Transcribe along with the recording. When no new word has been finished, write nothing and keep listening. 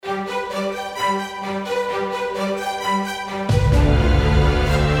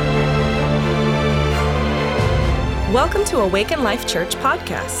Welcome to Awaken Life Church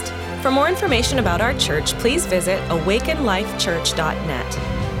podcast. For more information about our church, please visit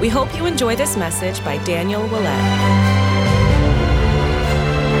awakenlifechurch.net. We hope you enjoy this message by Daniel Willett.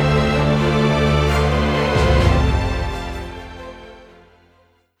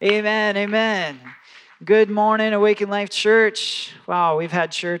 Amen, amen. Good morning, Awaken Life Church. Wow, we've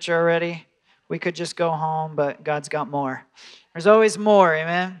had church already. We could just go home, but God's got more. There's always more,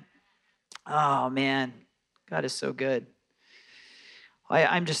 amen. Oh, man, God is so good.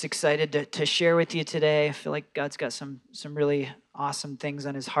 I'm just excited to share with you today. I feel like God's got some really awesome things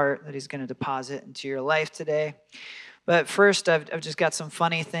on his heart that he's going to deposit into your life today. But first, I've just got some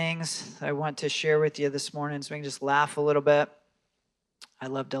funny things I want to share with you this morning so we can just laugh a little bit. I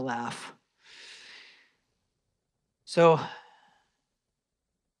love to laugh. So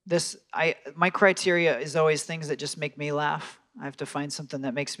my criteria is always things that just make me laugh. I have to find something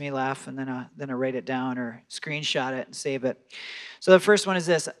that makes me laugh, and then I write it down or screenshot it and save it. So the first one is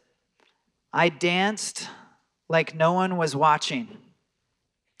this. I danced like no one was watching,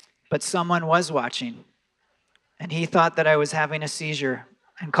 but someone was watching, and he thought that I was having a seizure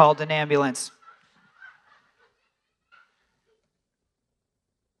and called an ambulance.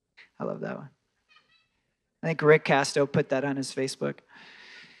 I love that one. I think Rick Casto put that on his Facebook.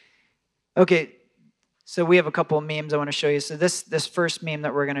 Okay, so we have a couple of memes I want to show you. So this first meme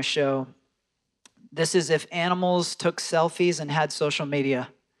that we're going to show, this is if animals took selfies and had social media.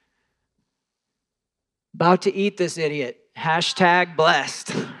 About to eat this idiot. Hashtag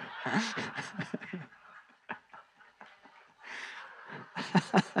blessed.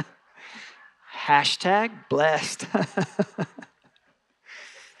 Hashtag blessed.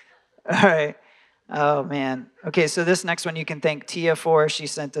 All right. Oh, man. Okay, so this next one you can thank Tia for. She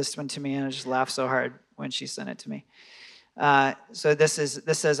sent this one to me, and I just laughed so hard when she sent it to me. So this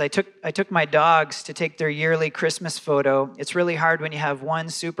says, I took my dogs to take their yearly Christmas photo. It's really hard when you have one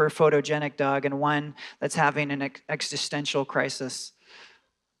super photogenic dog and one that's having an existential crisis.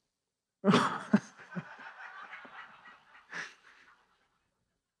 The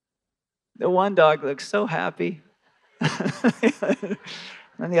one dog looks so happy.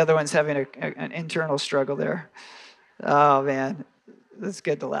 And the other one's having an internal struggle there. Oh, man. It's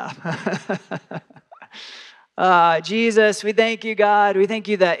good to laugh. Jesus, we thank you, God. We thank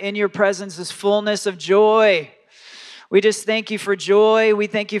you that in your presence is fullness of joy. We just thank you for joy. We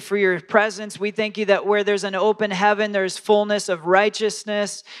thank you for your presence. We thank you that where there's an open heaven, there's fullness of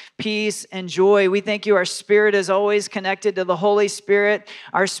righteousness, peace, and joy. We thank you our spirit is always connected to the Holy Spirit.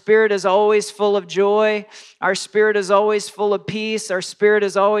 Our spirit is always full of joy. Our spirit is always full of peace. Our spirit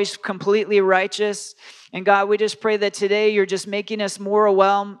is always completely righteous. And God, we just pray that today you're just making us more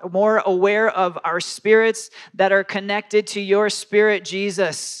aware of our spirits that are connected to your spirit,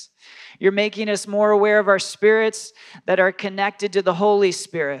 Jesus. You're making us more aware of our spirits that are connected to the Holy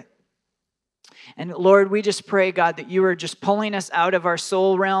Spirit. And Lord, we just pray, God, that you are just pulling us out of our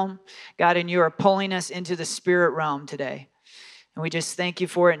soul realm, God, and you are pulling us into the spirit realm today. And we just thank you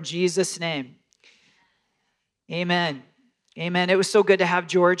for it in Jesus' name. Amen. Amen. It was so good to have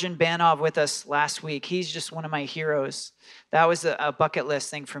Georgian Banov with us last week. He's just one of my heroes. That was a bucket list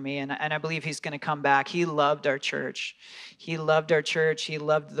thing for me, and I believe he's going to come back. He loved our church. He loved our church. He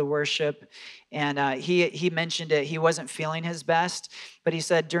loved the worship, and he mentioned it. He wasn't feeling his best, but he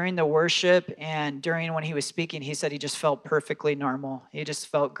said during the worship and during when he was speaking, he said he just felt perfectly normal. He just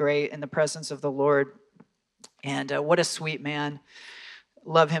felt great in the presence of the Lord, and what a sweet man.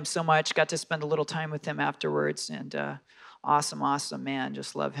 Love him so much. Got to spend a little time with him afterwards, and awesome man.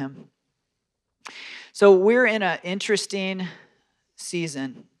 Just love him. So we're in an interesting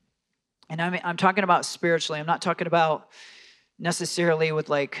season. And I'm talking about spiritually. I'm not talking about necessarily with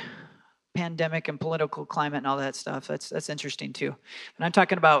like pandemic and political climate and all that stuff. That's interesting too. But I'm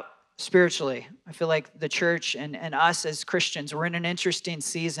talking about spiritually. I feel like the church and us as Christians, we're in an interesting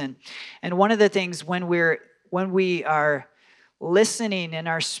season. And one of the things when we are listening in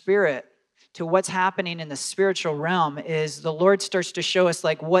our spirit to what's happening in the spiritual realm is the Lord starts to show us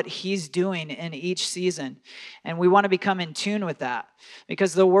like what he's doing in each season. And we want to become in tune with that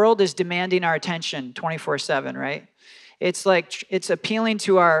because the world is demanding our attention 24/7, right? It's like, it's appealing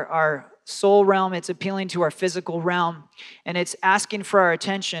to our soul realm. It's appealing to our physical realm, and it's asking for our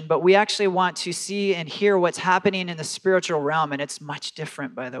attention, but we actually want to see and hear what's happening in the spiritual realm. And it's much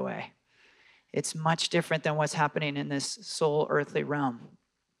different, by the way. It's much different than what's happening in this soul earthly realm.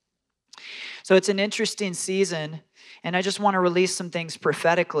 So it's an interesting season, and I just want to release some things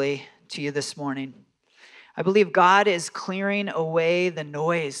prophetically to you this morning. I believe God is clearing away the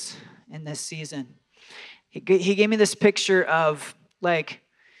noise in this season. He gave me this picture of like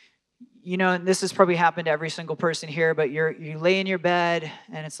And this has probably happened to every single person here, but you lay in your bed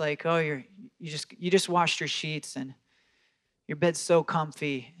and it's like, oh, you just washed your sheets and your bed's so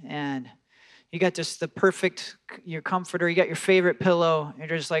comfy and you got just the perfect, your comforter, you got your favorite pillow, and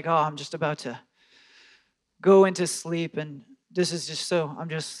you're just like, oh, I'm just about to go into sleep and this is just I'm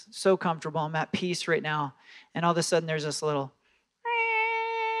just so comfortable. I'm at peace right now. And all of a sudden there's this little,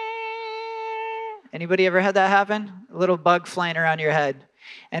 anybody ever had that happen? A little bug flying around your head.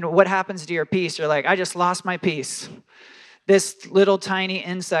 And what happens to your peace? You're like, I just lost my peace. This little tiny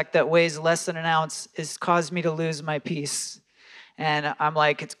insect that weighs less than an ounce has caused me to lose my peace. And I'm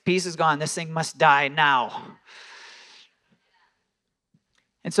like, its peace is gone. This thing must die now.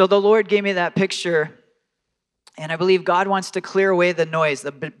 And so the Lord gave me that picture. And I believe God wants to clear away the noise,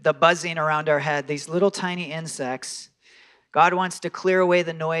 the buzzing around our head, these little tiny insects. God wants to clear away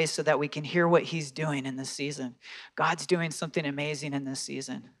the noise so that we can hear what he's doing in this season. God's doing something amazing in this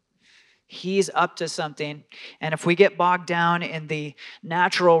season. He's up to something. And if we get bogged down in the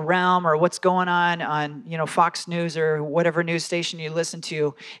natural realm or what's going on, Fox News or whatever news station you listen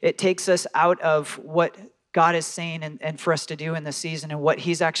to, it takes us out of what God is saying and for us to do in this season and what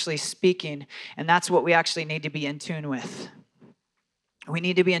he's actually speaking. And that's what we actually need to be in tune with. We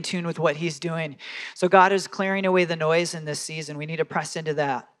need to be in tune with what he's doing. So God is clearing away the noise in this season. We need to press into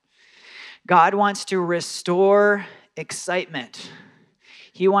that. God wants to restore excitement.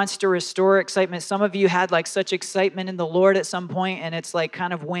 He wants to restore excitement. Some of you had like such excitement in the Lord at some point, and it's like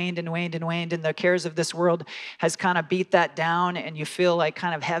kind of waned and waned and waned, and the cares of this world has kind of beat that down, and you feel like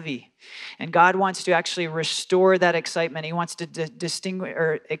kind of heavy. And God wants to actually restore that excitement. He wants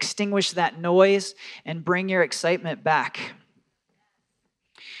to extinguish that noise and bring your excitement back.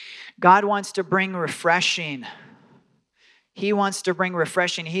 God wants to bring refreshing. He wants to bring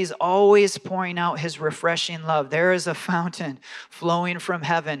refreshing. He's always pouring out his refreshing love. There is a fountain flowing from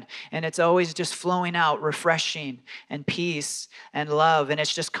heaven, and it's always just flowing out, refreshing and peace and love, and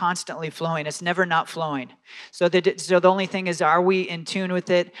it's just constantly flowing. It's never not flowing. So the only thing is, are we in tune with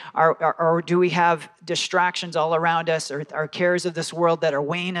it, or do we have distractions all around us, or our cares of this world that are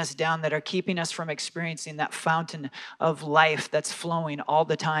weighing us down, that are keeping us from experiencing that fountain of life that's flowing all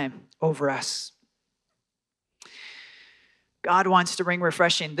the time over us? God wants to bring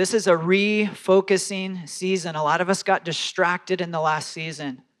refreshing. This is a refocusing season. A lot of us got distracted in the last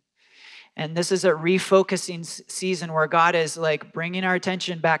season. And this is a refocusing season where God is like bringing our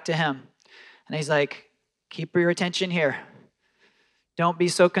attention back to him. And he's like, keep your attention here. Don't be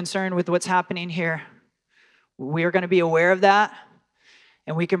so concerned with what's happening here. We are going to be aware of that,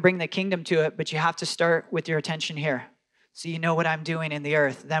 and we can bring the kingdom to it, but you have to start with your attention here. So you know what I'm doing in the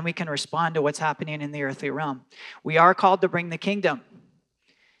earth. Then we can respond to what's happening in the earthly realm. We are called to bring the kingdom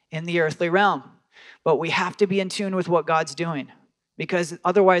in the earthly realm, but we have to be in tune with what God's doing, because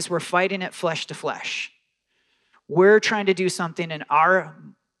otherwise we're fighting it flesh to flesh. We're trying to do something in our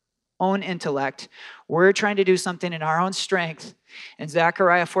own intellect. We're trying to do something in our own strength. In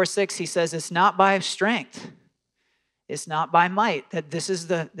Zechariah 4:6, he says, it's not by strength. It's not by might. That this is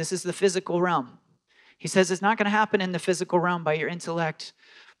the physical realm. He says it's not going to happen in the physical realm by your intellect,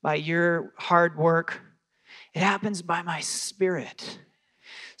 by your hard work. It happens by my Spirit.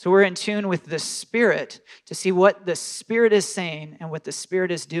 So we're in tune with the Spirit to see what the Spirit is saying and what the Spirit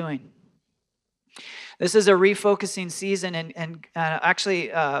is doing. This is a refocusing season, and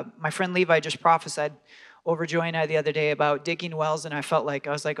actually, my friend Levi just prophesied over Joy and I the other day about digging wells, and I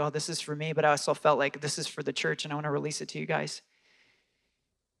was like, oh, this is for me, but I also felt like this is for the church, and I want to release it to you guys.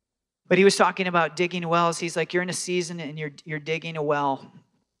 But he was talking about digging wells. He's like, you're in a season and you're digging a well.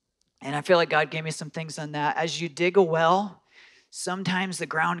 And I feel like God gave me some things on that. As you dig a well, sometimes the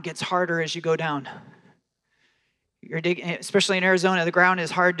ground gets harder as you go down. You're digging, especially in Arizona, the ground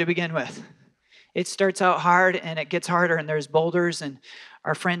is hard to begin with. It starts out hard and it gets harder, and there's boulders, and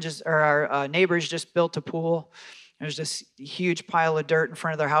our neighbors just built a pool. There's this huge pile of dirt in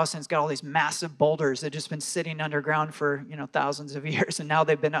front of their house, and it's got all these massive boulders that have just been sitting underground for, thousands of years, and now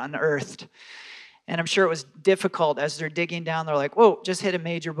they've been unearthed. And I'm sure it was difficult as they're digging down. They're like, whoa, just hit a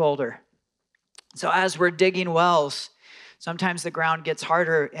major boulder. So as we're digging wells, sometimes the ground gets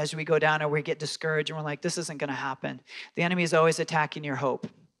harder as we go down, and we get discouraged, and we're like, this isn't going to happen. The enemy is always attacking your hope.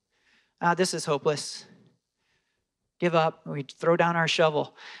 This is hopeless. Give up. We throw down our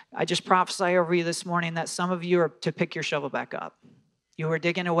shovel. I just prophesy over you this morning that some of you are to pick your shovel back up. You were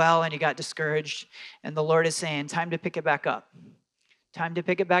digging a well and you got discouraged, and the Lord is saying, time to pick it back up. Time to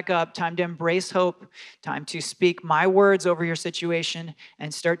pick it back up. Time to embrace hope. Time to speak my words over your situation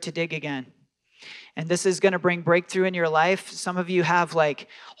and start to dig again. And this is going to bring breakthrough in your life. Some of you have like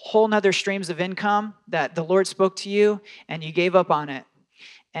whole nother streams of income that the Lord spoke to you and you gave up on it.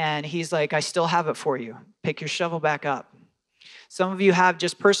 And he's like, I still have it for you. Pick your shovel back up. Some of you have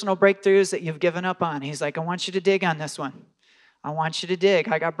just personal breakthroughs that you've given up on. He's like, I want you to dig on this one. I want you to dig.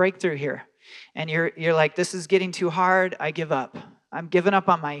 I got breakthrough here. And you're like, this is getting too hard. I give up. I'm giving up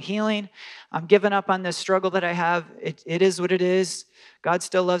on my healing. I'm giving up on this struggle that I have. It is what it is. God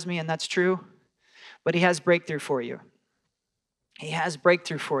still loves me, and that's true. But he has breakthrough for you. He has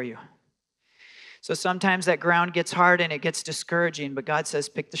breakthrough for you. So sometimes that ground gets hard and it gets discouraging, but God says,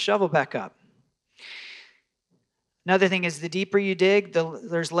 pick the shovel back up. Another thing is the deeper you dig,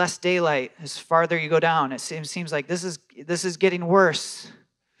 there's less daylight. As farther you go down, it seems like this is getting worse.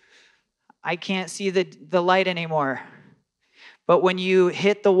 I can't see the light anymore. But when you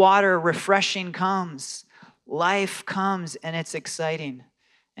hit the water, refreshing comes. Life comes, and it's exciting.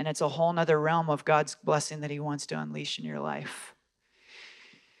 And it's a whole nother realm of God's blessing that he wants to unleash in your life.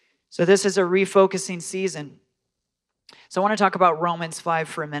 So this is a refocusing season. So I want to talk about Romans 5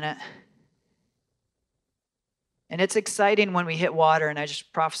 for a minute. And it's exciting when we hit water, and I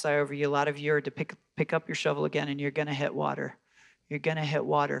just prophesy over you, a lot of you are to pick up your shovel again, and you're going to hit water. You're going to hit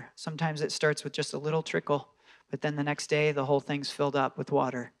water. Sometimes it starts with just a little trickle, but then the next day, the whole thing's filled up with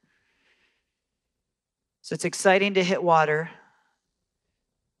water. So it's exciting to hit water.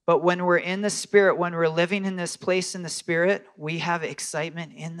 But when we're in the Spirit, when we're living in this place in the Spirit, we have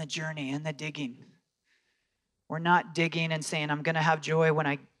excitement in the journey, in the digging. We're not digging and saying, I'm going to have joy when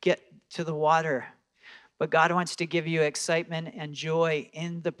I get to the water. But God wants to give you excitement and joy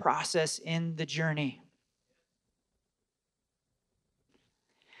in the process, in the journey.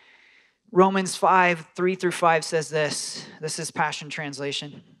 Romans 5, 3-5 says this. This is Passion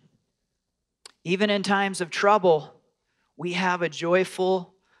Translation. Even in times of trouble, we have a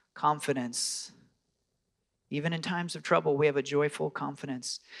joyful confidence. Even in times of trouble, we have a joyful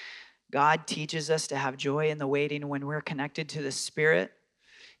confidence. God teaches us to have joy in the waiting. When we're connected to the Spirit,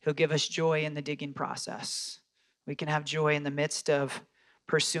 he'll give us joy in the digging process. We can have joy in the midst of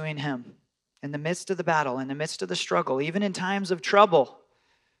pursuing him, in the midst of the battle, in the midst of the struggle. Even in times of trouble,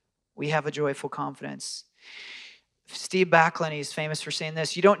 we have a joyful confidence. Steve Backlund, he's famous for saying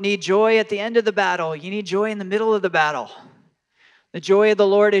this: you don't need joy at the end of the battle. You need joy in the middle of the battle. The joy of the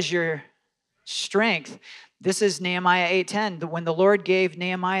Lord is your strength. This is Nehemiah 8:10. When the Lord gave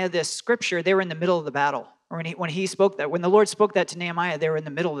Nehemiah this scripture, they were in the middle of the battle. Or when the Lord spoke that to Nehemiah, they were in the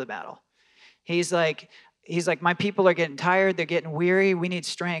middle of the battle. He's like, my people are getting tired. They're getting weary. We need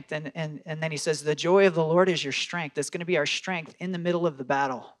strength. And then he says, the joy of the Lord is your strength. That's going to be our strength in the middle of the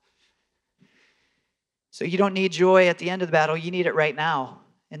battle. So you don't need joy at the end of the battle. You need it right now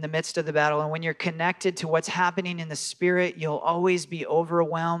in the midst of the battle. And when you're connected to what's happening in the Spirit, you'll always be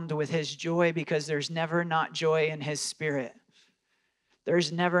overwhelmed with his joy, because there's never not joy in his Spirit.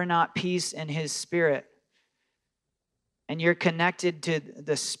 There's never not peace in his Spirit. And you're connected to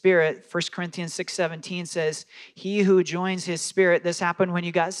the Spirit. 1 Corinthians 6:17 says, he who joins his Spirit, this happened when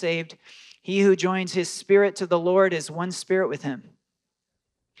you got saved, he who joins his Spirit to the Lord is one spirit with him.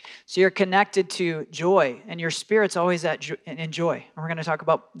 So you're connected to joy, and your spirit's always in joy. And we're going to talk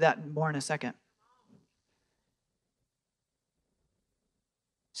about that more in a second.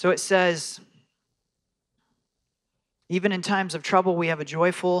 So it says, even in times of trouble, we have a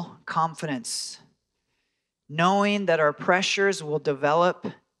joyful confidence, knowing that our pressures will develop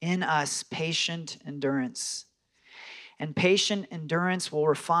in us patient endurance. And patient endurance will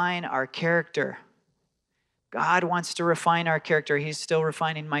refine our character. God wants to refine our character. He's still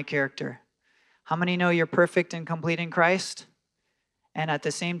refining my character. How many know you're perfect and complete in Christ? And at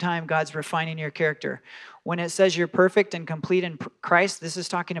the same time, God's refining your character. When it says you're perfect and complete in Christ, this is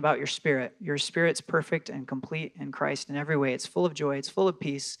talking about your spirit. Your spirit's perfect and complete in Christ in every way. It's full of joy. It's full of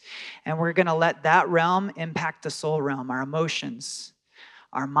peace. And we're going to let that realm impact the soul realm, our emotions,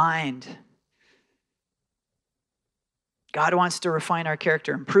 our mind. God wants to refine our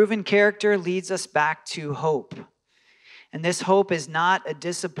character. And proven character leads us back to hope. And this hope is not a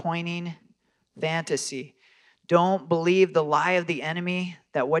disappointing fantasy. Don't believe the lie of the enemy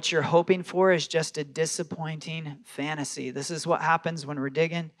that what you're hoping for is just a disappointing fantasy. This is what happens when we're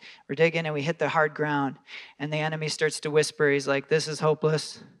digging and we hit the hard ground, and the enemy starts to whisper. He's like, this is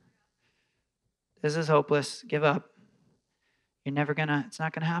hopeless. This is hopeless. Give up. It's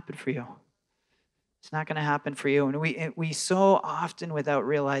not gonna happen for you. It's not gonna happen for you. And we so often, without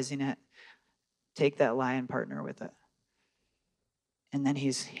realizing it, take that lie and partner with it. And then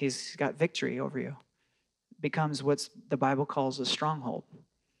he's got victory over you. Becomes what the Bible calls a stronghold.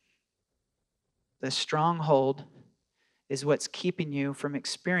 The stronghold is what's keeping you from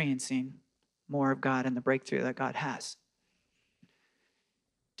experiencing more of God and the breakthrough that God has.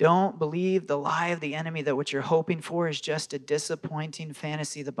 Don't believe the lie of the enemy that what you're hoping for is just a disappointing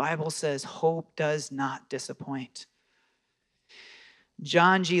fantasy. The Bible says hope does not disappoint.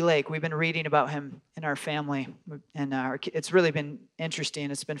 John G. Lake, we've been reading about him in our family, and it's really been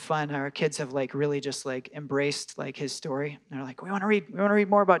interesting. It's been fun. Our kids have really just embraced his story. They're like, we want to read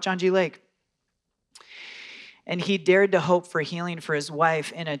more about John G. Lake. And he dared to hope for healing for his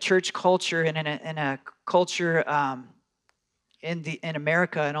wife in a church culture and in a culture in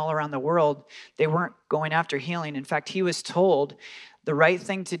America and all around the world. They weren't going after healing. In fact, he was told the right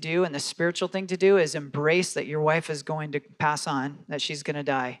thing to do and the spiritual thing to do is embrace that your wife is going to pass on, that she's going to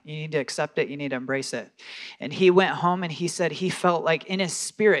die. You need to accept it. You need to embrace it. And he went home and he said he felt like in his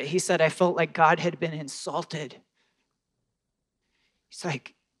spirit, he said, I felt like God had been insulted. He's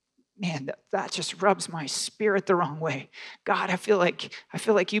like, man, that just rubs my spirit the wrong way. God, I feel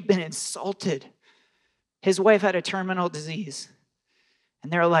like you've been insulted. His wife had a terminal disease.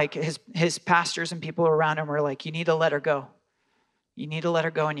 And they're like, his pastors and people around him were like, you need to let her go. You need to let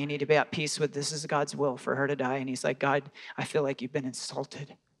her go and you need to be at peace with this is God's will for her to die. And he's like, God, I feel like you've been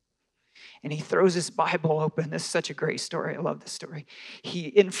insulted. And he throws his Bible open. This is such a great story. I love this story. He,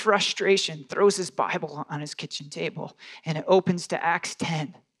 in frustration, throws his Bible on his kitchen table and it opens to Acts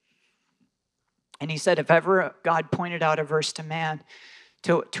 10. And he said, if ever God pointed out a verse to man,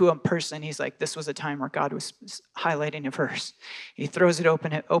 to a person, he's like, this was a time where God was highlighting a verse. He throws it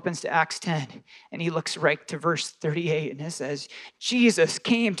open, it opens to Acts 10, and he looks right to verse 38, and it says, Jesus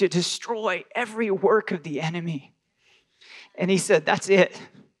came to destroy every work of the enemy. And he said, that's it.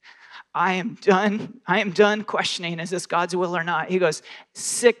 I am done questioning, is this God's will or not? He goes,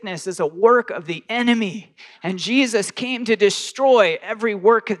 sickness is a work of the enemy, and Jesus came to destroy every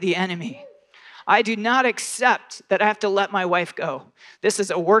work of the enemy. I do not accept that I have to let my wife go. This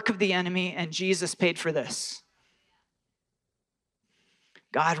is a work of the enemy, and Jesus paid for this.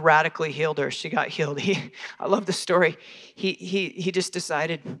 God radically healed her. She got healed. I love the story. He just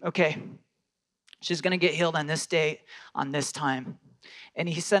decided, okay, she's going to get healed on this date, on this time. And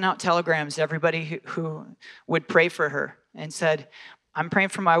he sent out telegrams to everybody who would pray for her and said, I'm praying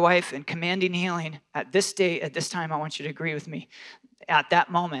for my wife and commanding healing at this date, at this time. I want you to agree with me. At that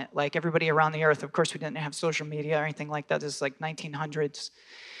moment, like everybody around the earth, of course, we didn't have social media or anything like that. This is like 1900s.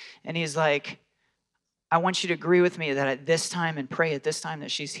 And he's like, I want you to agree with me that at this time and pray at this time that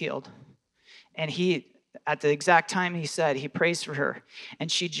she's healed. And he, at the exact time he said, he prays for her.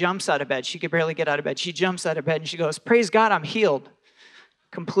 And she jumps out of bed. She could barely get out of bed. She jumps out of bed and she goes, praise God, I'm healed.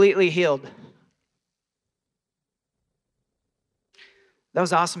 Completely healed. That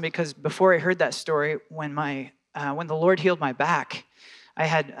was awesome because before I heard that story, when the Lord healed my back, I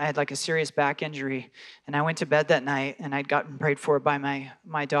had like a serious back injury, and I went to bed that night, and I'd gotten prayed for by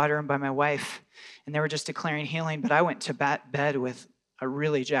my daughter and by my wife, and they were just declaring healing, but I went to bed with a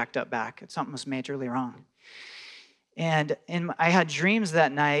really jacked up back. Something was majorly wrong. And I had dreams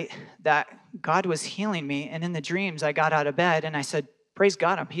that night that God was healing me, and in the dreams, I got out of bed, and I said, praise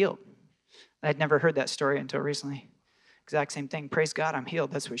God, I'm healed. I'd never heard that story until recently. Exact same thing. Praise God, I'm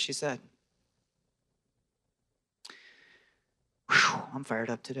healed. That's what she said. Whew, I'm fired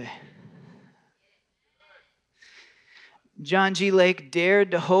up today. John G. Lake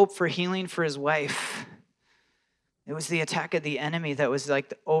dared to hope for healing for his wife. It was the attack of the enemy that was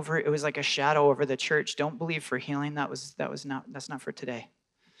it was like a shadow over the church. Don't believe for healing. That's not for today.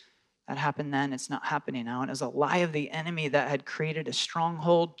 That happened then. It's not happening now. And it was a lie of the enemy that had created a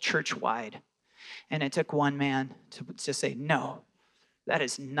stronghold church-wide. And it took one man to say, no, that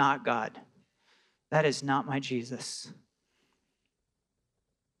is not God. That is not my Jesus.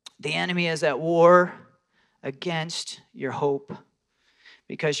 The enemy is at war against your hope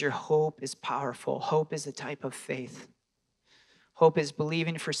because your hope is powerful. Hope is a type of faith. Hope is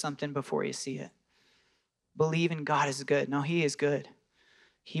believing for something before you see it. Believing God is good. No, he is good.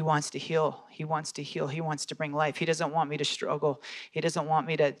 He wants to heal. He wants to heal. He wants to bring life. He doesn't want me to struggle. He doesn't want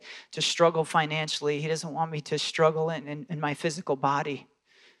me to struggle financially. He doesn't want me to struggle in my physical body.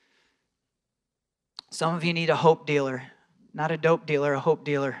 Some of you need a hope dealer. Not a dope dealer, a hope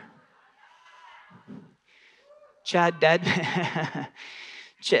dealer. Chad Dedman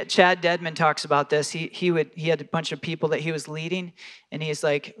talks about this. He had a bunch of people that he was leading, and he's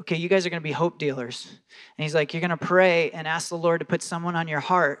like, okay, you guys are going to be hope dealers. And he's like, you're going to pray and ask the Lord to put someone on your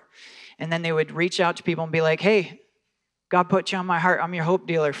heart. And then they would reach out to people and be like, hey, God put you on my heart. I'm your hope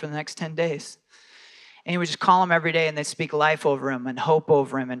dealer for the next 10 days. And he would just call them every day, and they'd speak life over him and hope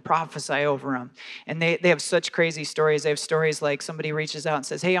over him and prophesy over him. And they have such crazy stories. They have stories like somebody reaches out and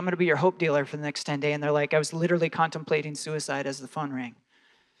says, hey, I'm going to be your hope dealer for the next 10 days. And they're like, I was literally contemplating suicide as the phone rang.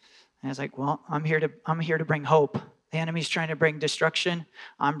 And I was like, well, I'm here to bring hope. The enemy's trying to bring destruction.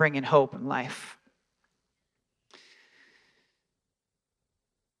 I'm bringing hope and life.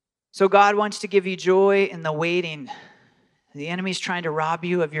 So God wants to give you joy in the waiting. The enemy's trying to rob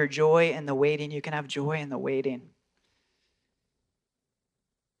you of your joy in the waiting. You can have joy in the waiting.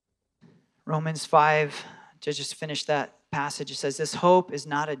 Romans 5, to just finish that passage, it says, this hope is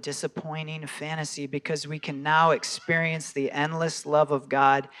not a disappointing fantasy because we can now experience the endless love of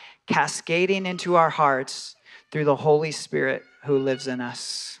God cascading into our hearts through the Holy Spirit who lives in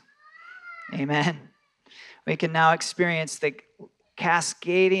us. Amen. We can now experience the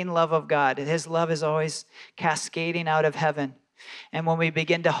cascading love of God. His love is always cascading out of heaven. And when we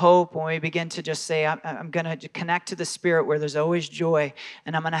begin to hope, when we begin to just say, I'm going to connect to the Spirit where there's always joy,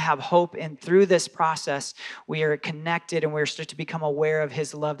 and I'm going to have hope, and through this process, we are connected and we're starting to become aware of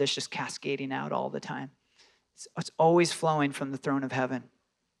His love that's just cascading out all the time. It's always flowing from the throne of heaven.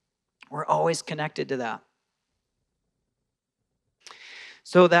 We're always connected to that.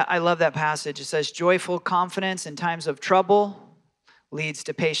 So that I love that passage. It says, joyful confidence in times of trouble leads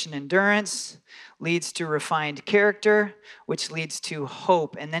to patient endurance, leads to refined character, which leads to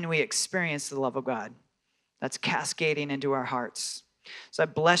hope. And then we experience the love of God that's cascading into our hearts. So I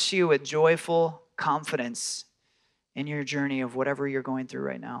bless you with joyful confidence in your journey of whatever you're going through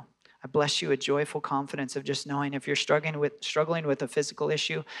right now. I bless you with joyful confidence of just knowing if you're struggling with a physical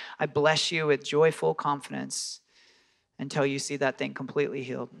issue, I bless you with joyful confidence until you see that thing completely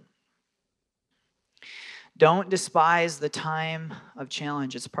healed. Don't despise the time of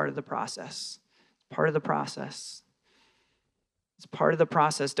challenge. It's part of the process. Part of the process. It's part of the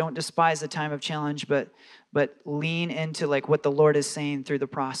process. Don't despise the time of challenge, but lean into like what the Lord is saying through the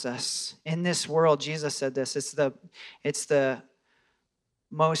process. In this world, Jesus said this. It's the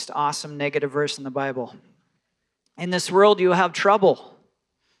most awesome negative verse in the Bible. In this world, you will have trouble.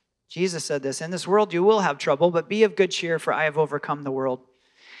 Jesus said this. In this world, you will have trouble, but be of good cheer, for I have overcome the world.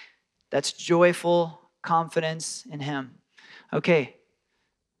 That's joyful confidence in Him. Okay,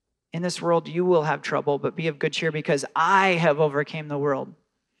 in this world you will have trouble, but be of good cheer because I have overcome the world.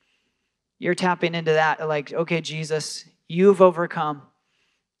 You're tapping into that like, okay, Jesus, you've overcome,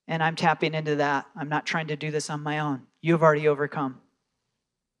 and I'm tapping into that. I'm not trying to do this on my own. You've already overcome.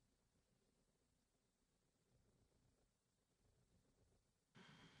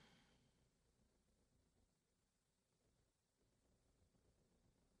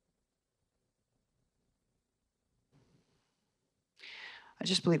 I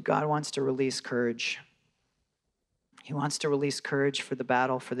just believe God wants to release courage. He wants to release courage for the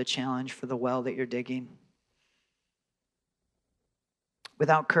battle, for the challenge, for the well that you're digging.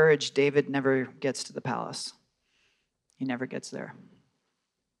 Without courage, David never gets to the palace. He never gets there.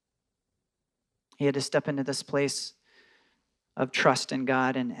 He had to step into this place of trust in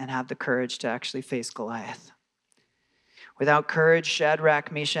God and have the courage to actually face Goliath. Without courage,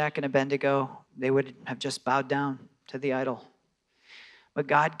 Shadrach, Meshach, and Abednego, they would have just bowed down to the idol. But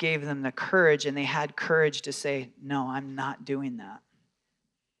God gave them the courage, and they had courage to say, no, I'm not doing that.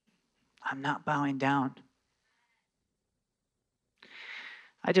 I'm not bowing down.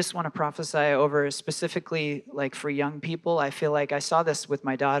 I just want to prophesy over specifically like for young people. I feel like I saw this with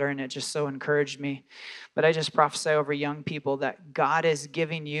my daughter, and it just so encouraged me. But I just prophesy over young people that God is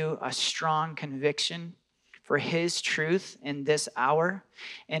giving you a strong conviction for His truth in this hour,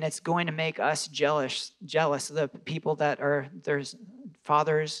 and it's going to make us jealous of the people that are there's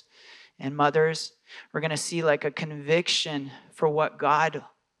fathers and mothers. We're going to see like a conviction for what God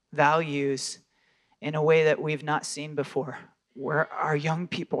values in a way that we've not seen before, where our young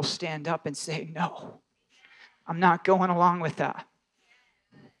people stand up and say, no, I'm not going along with that.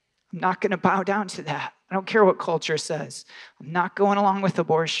 I'm not going to bow down to that. I don't care what culture says. I'm not going along with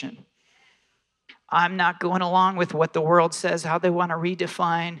abortion. I'm not going along with what the world says, how they want to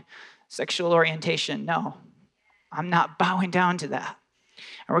redefine sexual orientation. No, I'm not bowing down to that.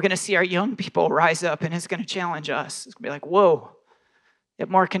 And we're going to see our young people rise up, and it's going to challenge us. It's going to be like, whoa, you have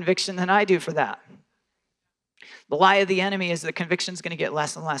more conviction than I do for that. The lie of the enemy is the conviction's going to get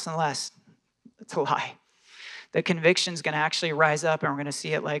less and less and less. It's a lie. The conviction's going to actually rise up, and we're going to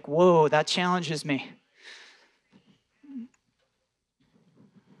see it like, whoa, that challenges me.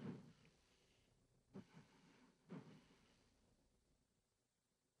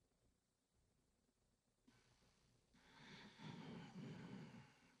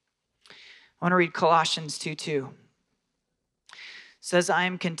 I want to read Colossians 2:2. It says, I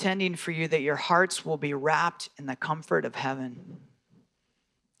am contending for you that your hearts will be wrapped in the comfort of heaven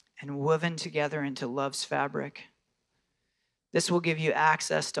and woven together into love's fabric. This will give you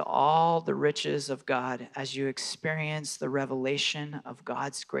access to all the riches of God as you experience the revelation of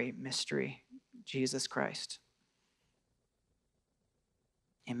God's great mystery, Jesus Christ.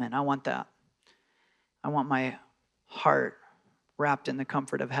 Amen. I want that. I want my heart wrapped in the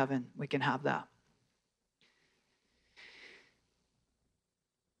comfort of heaven. We can have that.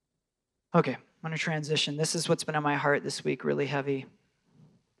 Okay, I'm going to transition. This is what's been on my heart this week, really heavy.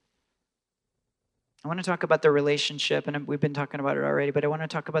 I want to talk about the relationship, and we've been talking about it already, but I want to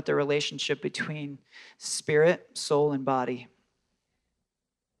talk about the relationship between spirit, soul, and body.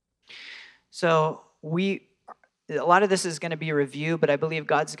 So a lot of this is going to be review, but I believe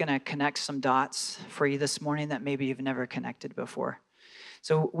God's going to connect some dots for you this morning that maybe you've never connected before.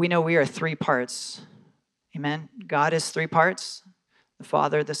 So we know we are three parts. Amen? God is three parts: the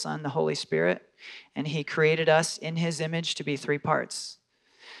Father, the Son, the Holy Spirit. And he created us in his image to be three parts.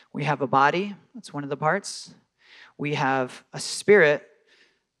 We have a body, that's one of the parts. We have a spirit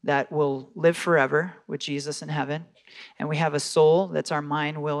that will live forever with Jesus in heaven. And we have a soul, that's our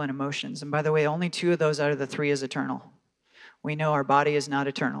mind, will, and emotions. And by the way, only two of those out of the three is eternal. We know our body is not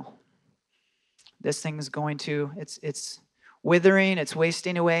eternal. This thing is going to, it's withering, it's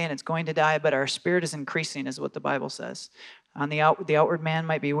wasting away, and it's going to die, but our spirit is increasing, is what the Bible says. On the outward man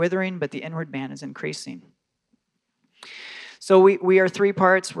might be withering, but the inward man is increasing. So we are three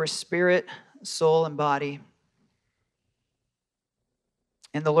parts. We're spirit, soul, and body.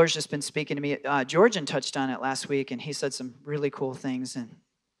 And the Lord's just been speaking to me. Georgian touched on it last week, and he said some really cool things. And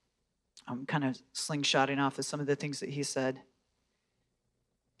I'm kind of slingshotting off of some of the things that he said.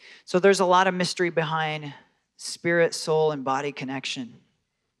 So there's a lot of mystery behind spirit, soul, and body connection.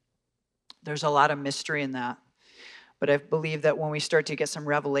 There's a lot of mystery in that. But I believe that when we start to get some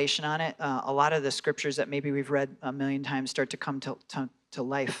revelation on it, a lot of the scriptures that maybe we've read a million times start to come to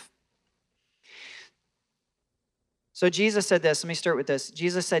life. So Jesus said this. Let me start with this.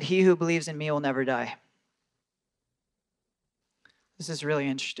 Jesus said, "He who believes in me will never die." This is really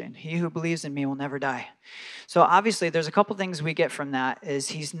interesting. He who believes in me will never die. So obviously, there's a couple things we get from that. Is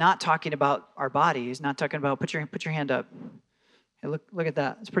he's not talking about our body. He's not talking about put your hand up. Hey, look at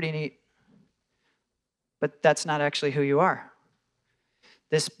that. It's pretty neat. But that's not actually who you are.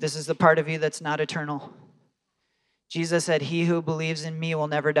 This is the part of you that's not eternal. Jesus said, "He who believes in me will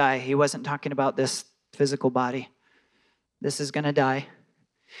never die." He wasn't talking about this physical body. This is going to die.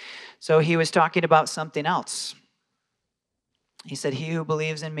 So he was talking about something else. He said, "He who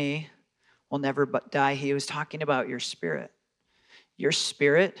believes in me will never die." He was talking about your spirit. Your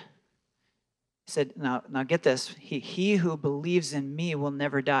spirit, he said, now get this. He who believes in me will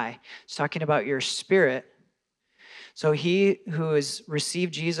never die. He's talking about your spirit. So he who has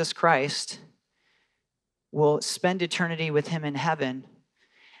received Jesus Christ will spend eternity with him in heaven.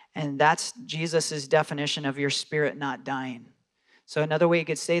 And that's Jesus' definition of your spirit not dying. So another way you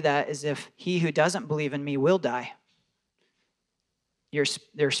could say that is if he who doesn't believe in me will die. Your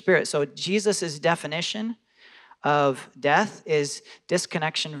spirit. So Jesus' definition of death is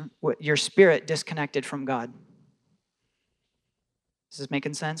disconnection, your spirit disconnected from God. Is this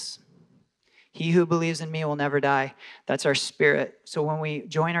making sense? He who believes in me will never die. That's our spirit. So when we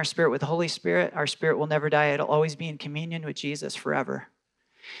join our spirit with the Holy Spirit, our spirit will never die. It'll always be in communion with Jesus forever.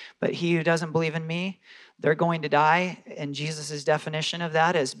 But he who doesn't believe in me, they're going to die. And Jesus' definition of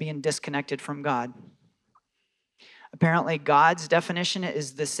that is being disconnected from God. Apparently, God's definition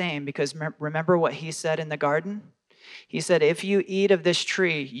is the same, because remember what he said in the garden? He said, if you eat of this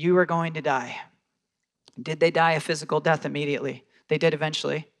tree, you are going to die. Did they die a physical death immediately? They did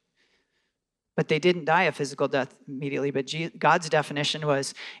eventually. But they didn't die a physical death immediately. But God's definition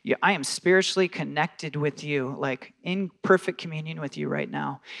was, I am spiritually connected with you, like in perfect communion with you right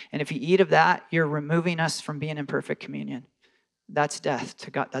now. And if you eat of that, you're removing us from being in perfect communion. That's death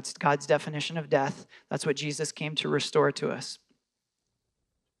to God. That's God's definition of death. That's what Jesus came to restore to us.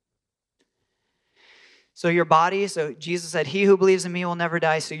 So your body, so Jesus said, he who believes in me will never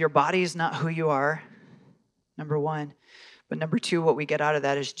die. So your body is not who you are, number one. But number two, what we get out of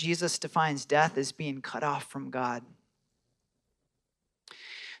that is Jesus defines death as being cut off from God.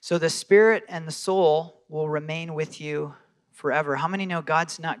 So the spirit and the soul will remain with you forever. How many know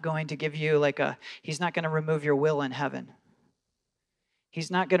God's not going to give you he's not going to remove your will in heaven? He's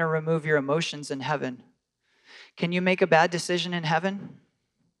not going to remove your emotions in heaven. Can you make a bad decision in heaven?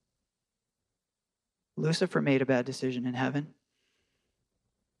 Lucifer made a bad decision in heaven.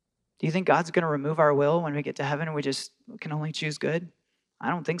 Do you think God's going to remove our will when we get to heaven and we just can only choose good? I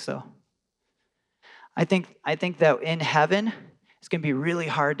don't think so. I think that in heaven, it's going to be really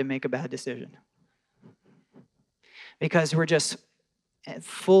hard to make a bad decision, because we're just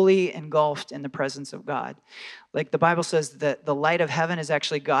fully engulfed in the presence of God. Like the Bible says that the light of heaven is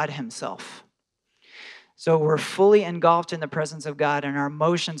actually God himself. So we're fully engulfed in the presence of God, and our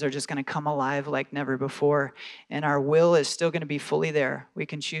emotions are just going to come alive like never before. And our will is still going to be fully there. We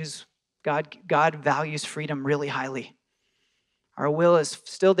can choose. God values freedom really highly. Our will is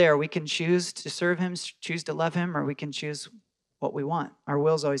still there. We can choose to serve him, choose to love him, or we can choose what we want. Our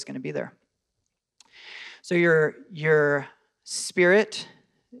will is always going to be there. So your spirit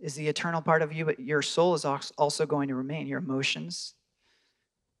is the eternal part of you, but your soul is also going to remain. Your emotions,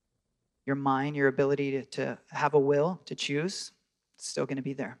 your mind, your ability to have a will, to choose, it's still going to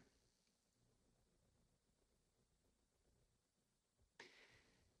be there.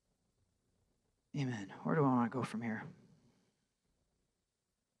 Amen. Where do I want to go from here?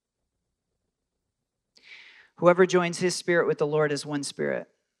 Whoever joins his spirit with the Lord is one spirit.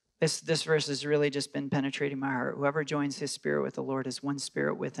 This verse has really just been penetrating my heart. Whoever joins his spirit with the Lord is one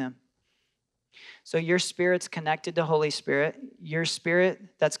spirit with him. So your spirit's connected to Holy Spirit. Your spirit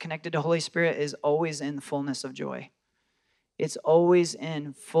that's connected to Holy Spirit is always in fullness of joy. It's always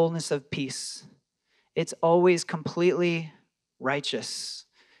in fullness of peace. It's always completely righteous.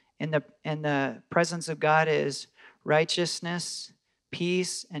 In the presence of God is righteousness,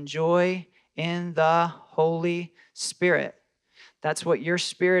 peace, and joy in the Holy Spirit. That's what your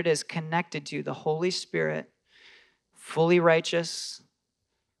spirit is connected to, the Holy Spirit, fully righteous,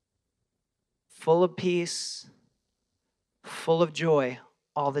 full of peace, full of joy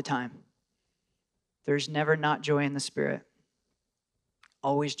all the time. There's never not joy in the Spirit.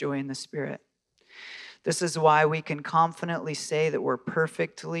 Always joy in the Spirit. This is why we can confidently say that we're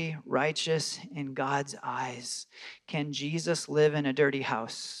perfectly righteous in God's eyes. Can Jesus live in a dirty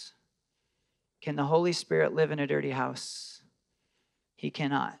house? Can the Holy Spirit live in a dirty house? He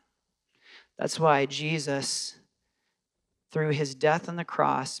cannot. That's why Jesus, through his death on the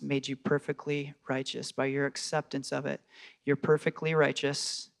cross, made you perfectly righteous. By your acceptance of it, you're perfectly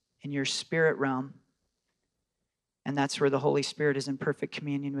righteous in your spirit realm. And that's where the Holy Spirit is in perfect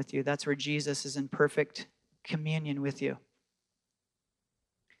communion with you. That's where Jesus is in perfect communion with you.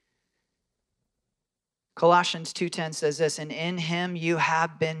 Colossians 2:10 says this, and in him you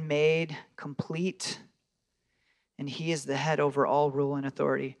have been made complete, and he is the head over all rule and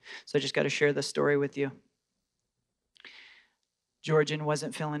authority. So I just got to share this story with you. Georgian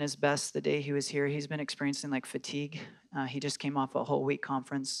wasn't feeling his best the day he was here. He's been experiencing like fatigue. He just came off a whole week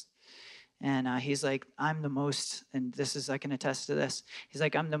conference. And he's like, I'm the most, and this is, I can attest to this. He's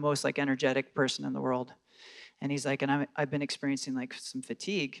like, I'm the most like energetic person in the world. And he's like, and I've been experiencing like some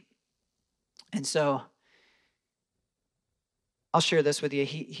fatigue. And so I'll share this with you.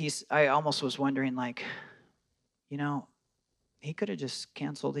 I almost was wondering like, you know, he could have just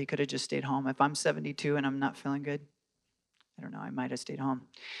canceled. He could have just stayed home. If I'm 72 and I'm not feeling good, I don't know, I might have stayed home.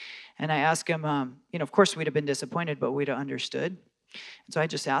 And I asked him, of course we'd have been disappointed, but we'd have understood. And so I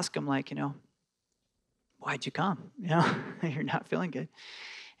just asked him, like, why'd you come? You're not feeling good.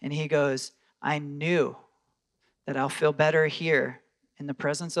 And he goes, I knew that I'll feel better here in the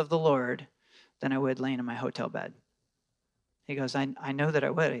presence of the Lord than I would laying in my hotel bed. He goes, I know that I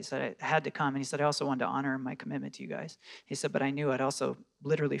would. He said, I had to come. And he said, I also wanted to honor my commitment to you guys. He said, but I knew I'd also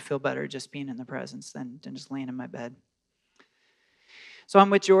literally feel better just being in the presence than just laying in my bed. So I'm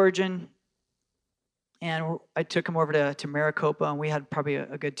with Georgian. And I took him over to Maricopa, and we had probably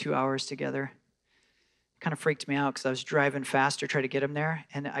a good 2 hours together. Kind of freaked me out because I was driving fast to try to get him there.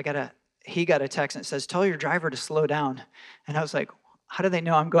 And he got a text that says, tell your driver to slow down. And I was like, how do they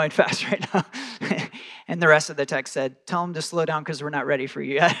know I'm going fast right now? And the rest of the text said, tell him to slow down because we're not ready for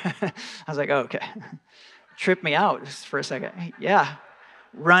you yet. I was like, oh, okay. Tripped me out for a second. Yeah,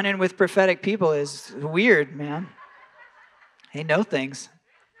 running with prophetic people is weird, man. They know things.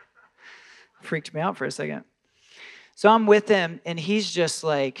 Freaked me out for a second. So I'm with him, and he's just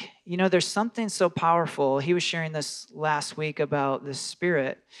like, there's something so powerful. He was sharing this last week about the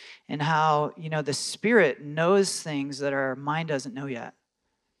Spirit and how, the Spirit knows things that our mind doesn't know yet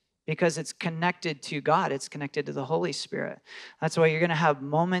because it's connected to God. It's connected to the Holy Spirit. That's why you're going to have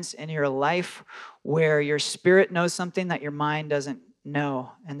moments in your life where your spirit knows something that your mind doesn't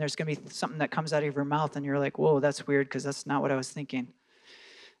know, and there's going to be something that comes out of your mouth, and you're like, whoa, that's weird because that's not what I was thinking.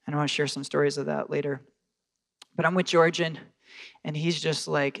 And I want to share some stories of that later. But I'm with Georgian, and he's just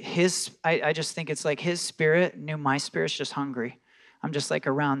like, I just think it's like his spirit knew my spirit's just hungry. I'm just like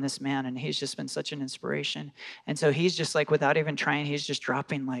around this man, and he's just been such an inspiration. And so he's just like, without even trying, he's just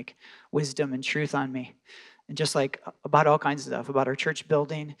dropping like wisdom and truth on me. And just like about all kinds of stuff, about our church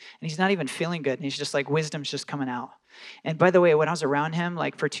building. And he's not even feeling good. And he's just like, wisdom's just coming out. And by the way, when I was around him,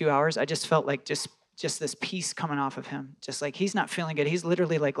 like for 2 hours, I just felt like just just this peace coming off of him. Just like he's not feeling good. He's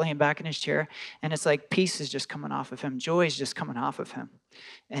literally like laying back in his chair, and it's like peace is just coming off of him. Joy is just coming off of him.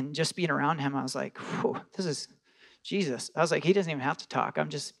 And just being around him, I was like, whew, this is Jesus. I was like, he doesn't even have to talk. I'm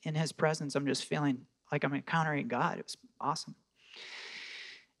just in his presence. I'm just feeling like I'm encountering God. It was awesome.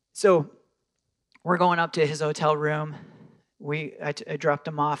 So we're going up to his hotel room. I dropped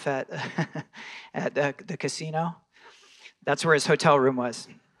him off at at the casino. That's where his hotel room was.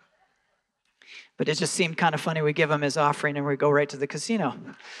 But it just seemed kind of funny. We give him his offering and we go right to the casino.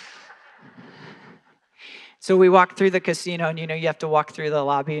 So we walk through the casino, and you have to walk through the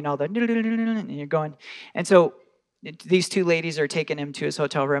lobby and all that, and you're going. And so these two ladies are taking him to his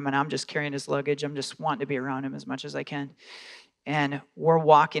hotel room, and I'm just carrying his luggage. I'm just wanting to be around him as much as I can. And we're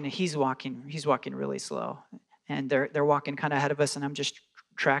walking, and he's walking really slow. And they're walking kind of ahead of us, and I'm just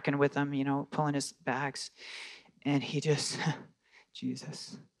tracking with him, pulling his bags. And he just,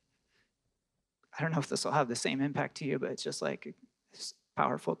 Jesus. I don't know if this will have the same impact to you, but it's just like, it's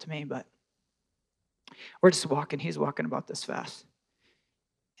powerful to me. But we're just walking. He's walking about this fast.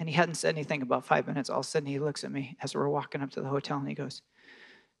 And he hadn't said anything about 5 minutes. All of a sudden, he looks at me as we're walking up to the hotel, and he goes,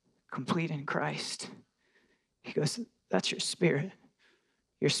 complete in Christ. He goes, that's your spirit.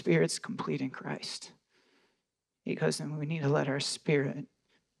 Your spirit's complete in Christ. He goes, and we need to let our spirit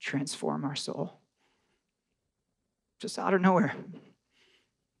transform our soul. Just out of nowhere.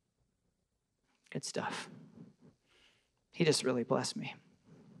 Good stuff. He just really blessed me.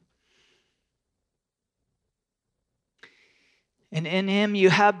 And in him you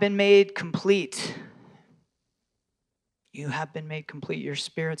have been made complete. You have been made complete. Your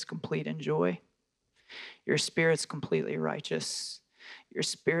spirit's complete in joy. Your spirit's completely righteous. Your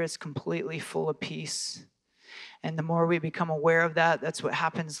spirit's completely full of peace. And the more we become aware of that, that's what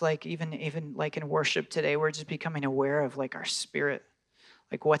happens. Like even like in worship today, we're just becoming aware of like our spirit,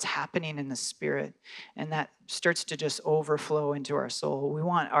 like what's happening in the spirit. And that starts to just overflow into our soul. We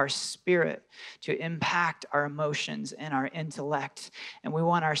want our spirit to impact our emotions and our intellect. And we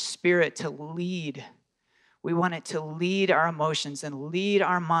want our spirit to lead. We want it to lead our emotions and lead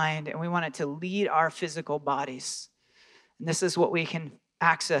our mind. And we want it to lead our physical bodies. And this is what we can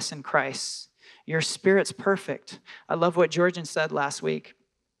access in Christ. Your spirit's perfect. I love what Georgian said last week.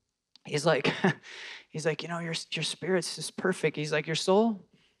 He's like, your spirit's just perfect. He's like, your soul,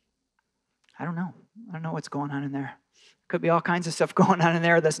 I don't know what's going on in there. Could be all kinds of stuff going on in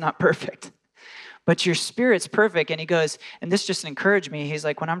there that's not perfect. But your spirit's perfect. And he goes, and this just encouraged me. He's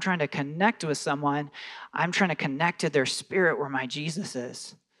like, when I'm trying to connect with someone, I'm trying to connect to their spirit where my Jesus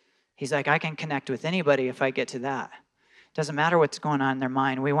is. He's like, I can connect with anybody if I get to that. Doesn't matter what's going on in their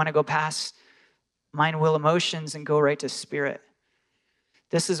mind. We want to go past mind, will, emotions and go right to spirit.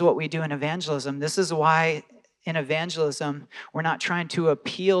 This is what we do in evangelism. This is why in evangelism, we're not trying to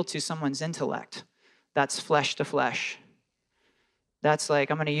appeal to someone's intellect. That's flesh to flesh. That's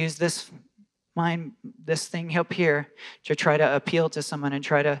like, I'm going to use this thing up here to try to appeal to someone and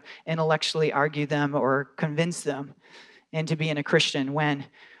try to intellectually argue them or convince them into being a Christian, when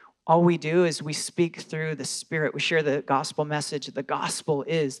all we do is we speak through the Spirit. We share the gospel message. The gospel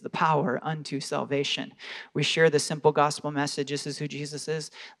is the power unto salvation. We share the simple gospel message. This is who Jesus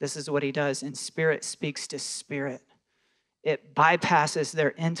is. This is what he does. And Spirit speaks to spirit. It bypasses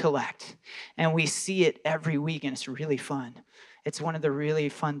their intellect. And we see it every week, and it's really fun. It's one of the really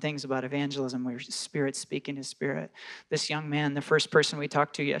fun things about evangelism, where Spirit's speaking to spirit. This young man, the first person we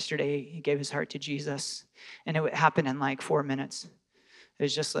talked to yesterday, he gave his heart to Jesus. And it happened in like 4 minutes. It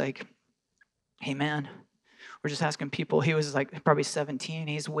was just like, hey, man, we're just asking people. He was like probably 17.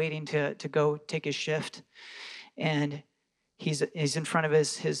 He's waiting to go take his shift. And he's in front of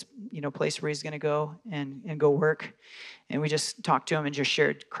his place where he's going to go and go work. And we just talked to him and just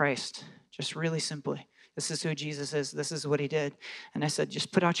shared Christ, just really simply. This is who Jesus is. This is what he did. And I said,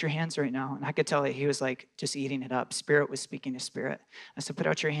 just put out your hands right now. And I could tell that he was like just eating it up. Spirit was speaking to spirit. I said, put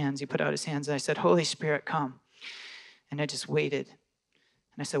out your hands. He put out his hands. And I said, Holy Spirit, come. And I just waited.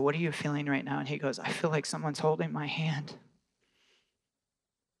 And I said, what are you feeling right now? And he goes, I feel like someone's holding my hand.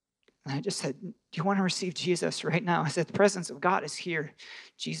 And I just said, do you want to receive Jesus right now? I said, the presence of God is here.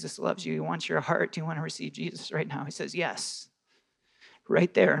 Jesus loves you. He wants your heart. Do you want to receive Jesus right now? He says, yes.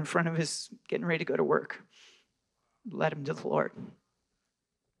 Right there in front of his, getting ready to go to work. Led him to the Lord.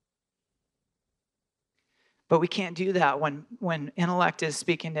 But we can't do that when intellect is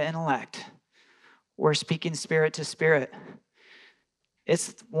speaking to intellect. We're speaking spirit to spirit.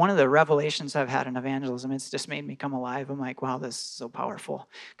 It's one of the revelations I've had in evangelism. It's just made me come alive. I'm like, wow, this is so powerful.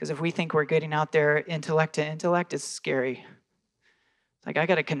 Because if we think we're getting out there intellect to intellect, it's scary. Like, I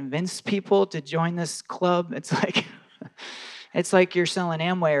got to convince people to join this club. It's like you're selling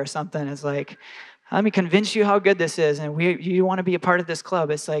Amway or something. It's like, Let me convince you how good this is. And you want to be a part of this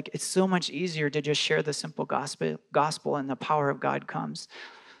club. It's like, it's so much easier to just share the simple gospel and the power of God comes.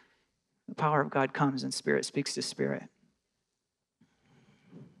 The power of God comes and spirit speaks to spirit.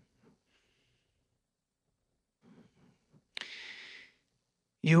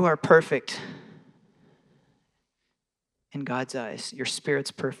 You are perfect in God's eyes. Your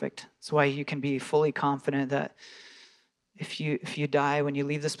spirit's perfect. That's why you can be fully confident that if you die when you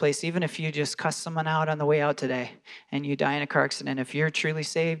leave this place, even if you just cuss someone out on the way out today and you die in a car accident, if you're truly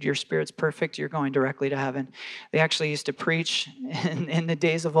saved, your spirit's perfect, you're going directly to heaven. They actually used to preach in the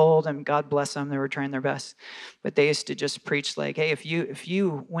days of old, and God bless them, they were trying their best. But they used to just preach like, hey, if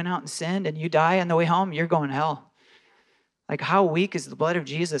you went out and sinned and you die on the way home, you're going to hell. Like, how weak is the blood of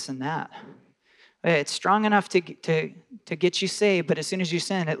Jesus in that? It's strong enough to get you saved, but as soon as you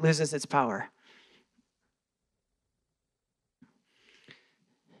sin, it loses its power.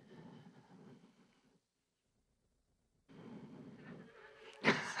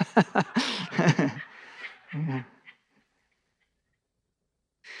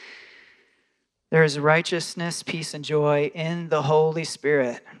 There is righteousness, peace, and joy in the Holy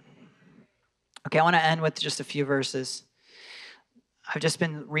Spirit. Okay, I want to end with just a few verses. I've just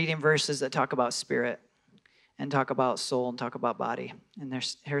been reading verses that talk about spirit and talk about soul and talk about body. And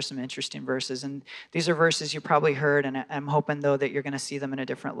here's some interesting verses. And these are verses you probably heard, and I'm hoping, though, that you're going to see them in a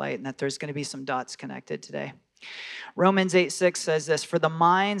different light and that there's going to be some dots connected today. Romans 8:6 says this, for the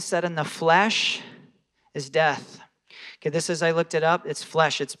mind set in the flesh is death. Okay, this is, I looked it up, it's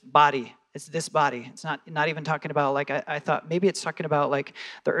flesh, it's body. It's this body. It's not even talking about, like, I thought maybe it's talking about like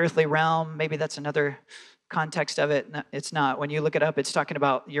the earthly realm. Maybe that's another context of it. No, it's not. When you look it up, it's talking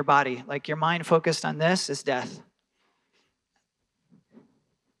about your body. Like, your mind focused on this is death.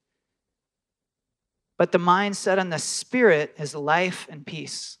 But the mind set on the spirit is life and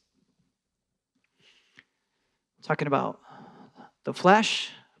peace. Talking about the flesh,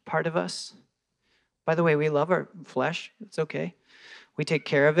 part of us. By the way, we love our flesh. It's okay. We take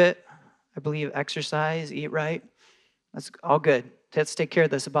care of it. I believe exercise, eat right. That's all good. Let's take care of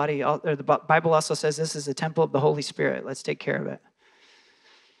this. The Bible also says this is a temple of the Holy Spirit. Let's take care of it.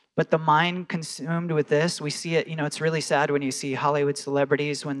 But the mind consumed with this, we see it, it's really sad when you see Hollywood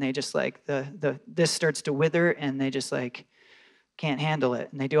celebrities when they just like, this starts to wither and they just like can't handle it.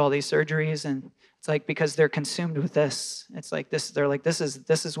 And they do all these surgeries, and it's like because they're consumed with this. It's like this, they're like, this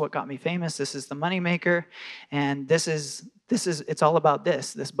is what got me famous. This is the moneymaker. And it's all about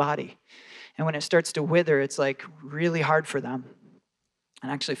this body. And when it starts to wither, it's like really hard for them. And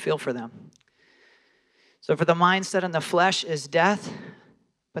I actually feel for them. So for the mindset in the flesh is death,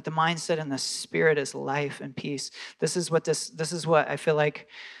 but the mindset in the spirit is life and peace. This is what I feel like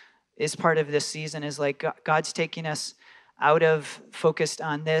is part of this season, is like God's taking us out of focused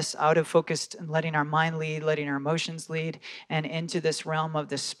on this, out of focused and letting our mind lead, letting our emotions lead, and into this realm of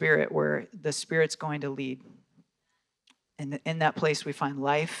the spirit where the spirit's going to lead. And in that place, we find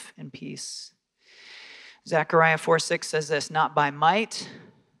life and peace. Zechariah 4:6 says this, not by might,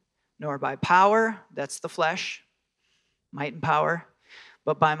 nor by power, that's the flesh, might and power,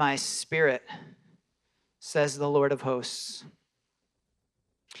 but by my spirit, says the Lord of hosts.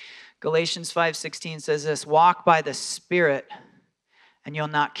 Galatians 5:16 says this, walk by the Spirit, and you'll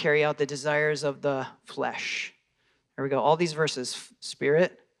not carry out the desires of the flesh. There we go. All these verses,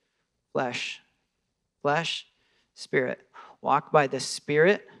 spirit, flesh, spirit. Walk by the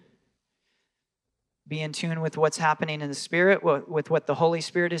Spirit. Be in tune with what's happening in the Spirit, with what the Holy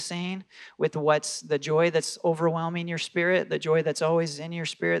Spirit is saying, with what's the joy that's overwhelming your spirit, the joy that's always in your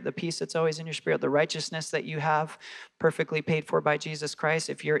spirit, the peace that's always in your spirit, the righteousness that you have perfectly paid for by Jesus Christ.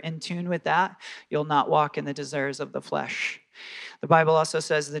 If you're in tune with that, you'll not walk in the desires of the flesh. The Bible also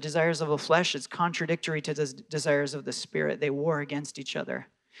says the desires of the flesh is contradictory to the desires of the Spirit. They war against each other.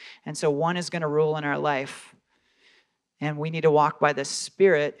 And so one is going to rule in our life. And we need to walk by the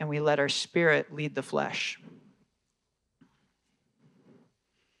Spirit, and we let our spirit lead the flesh.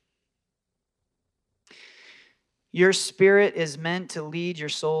 Your spirit is meant to lead your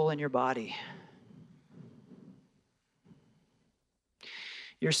soul and your body.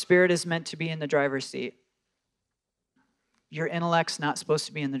 Your spirit is meant to be in the driver's seat. Your intellect's not supposed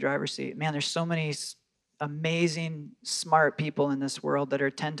to be in the driver's seat. Man, there's so many amazing, smart people in this world that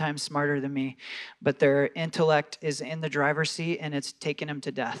are 10 times smarter than me, but their intellect is in the driver's seat, and it's taking them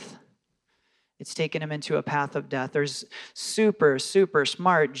to death. It's taking them into a path of death. There's super, super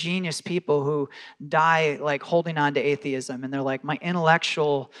smart, genius people who die like holding on to atheism, and they're like, my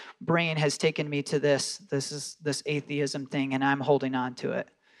intellectual brain has taken me to this atheism thing, and I'm holding on to it,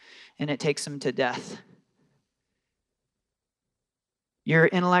 and it takes them to death. Your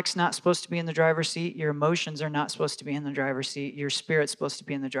intellect's not supposed to be in the driver's seat. Your emotions are not supposed to be in the driver's seat. Your spirit's supposed to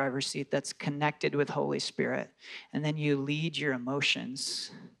be in the driver's seat that's connected with Holy Spirit. And then you lead your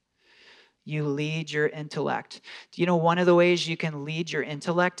emotions. You lead your intellect. Do you know one of the ways you can lead your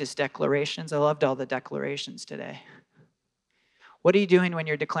intellect is declarations? I loved all the declarations today. What are you doing when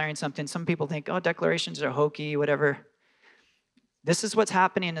you're declaring something? Some people think, oh, declarations are hokey, whatever. This is what's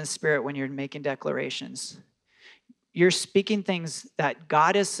happening in the spirit when you're making declarations. You're speaking things that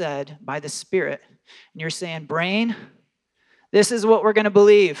God has said by the Spirit. And you're saying, brain, this is what we're going to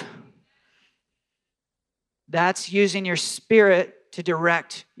believe. That's using your spirit to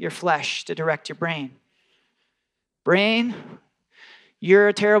direct your flesh, to direct your brain. Brain, you're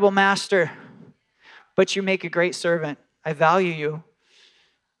a terrible master, but you make a great servant. I value you.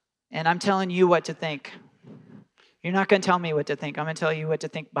 And I'm telling you what to think. You're not going to tell me what to think. I'm going to tell you what to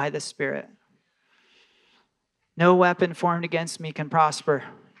think by the Spirit. No weapon formed against me can prosper.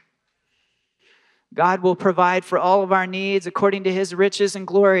 God will provide for all of our needs according to his riches and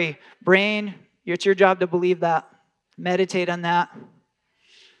glory. Brain, it's your job to believe that. Meditate on that.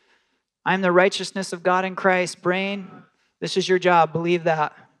 I'm the righteousness of God in Christ. Brain, this is your job. Believe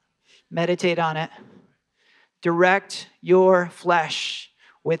that. Meditate on it. Direct your flesh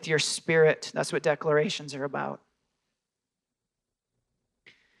with your spirit. That's what declarations are about.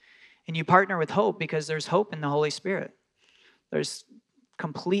 And you partner with hope because there's hope in the Holy Spirit. There's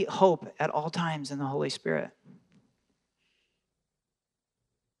complete hope at all times in the Holy Spirit.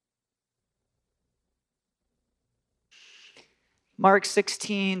 Mark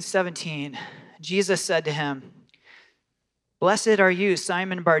 16:17, Jesus said to him, "Blessed are you,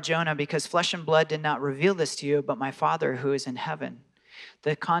 Simon Bar-Jonah, because flesh and blood did not reveal this to you, but my Father who is in heaven."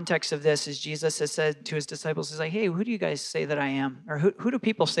 The context of this is Jesus has said to his disciples, he's like, hey, who do you guys say that I am? Or who do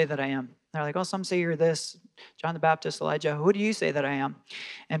people say that I am? They're like, oh, some say you're this, John the Baptist, Elijah. Who do you say that I am?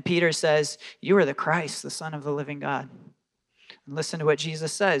 And Peter says, you are the Christ, the Son of the living God. And listen to what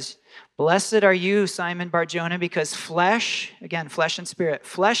Jesus says. Blessed are you, Simon Bar-Jonah, because flesh, again, flesh and spirit,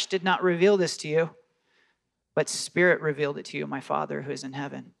 flesh did not reveal this to you, but spirit revealed it to you, my Father who is in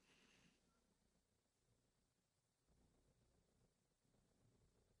heaven.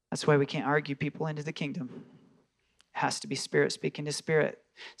 That's why we can't argue people into the kingdom. It has to be spirit speaking to spirit.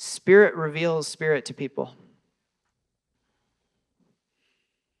 Spirit reveals spirit to people.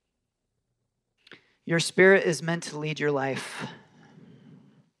 Your spirit is meant to lead your life.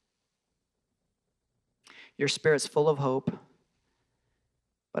 Your spirit's full of hope.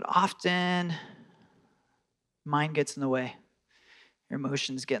 But often, mind gets in the way. Your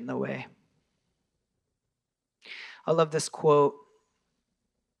emotions get in the way. I love this quote.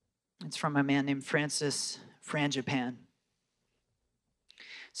 It's from a man named Francis Frangipane. It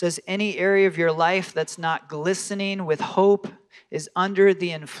says, any area of your life that's not glistening with hope is under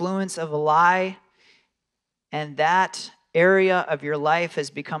the influence of a lie, and that area of your life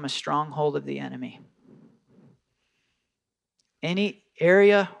has become a stronghold of the enemy. Any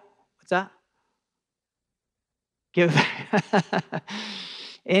area, what's that? Give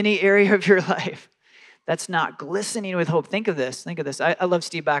any area of your life that's not glistening with hope. Think of this. I love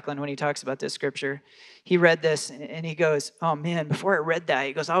Steve Backlund when he talks about this scripture. He read this and he goes, oh man, before I read that,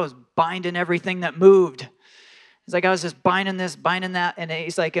 he goes, I was binding everything that moved. He's like, I was just binding this, binding that. And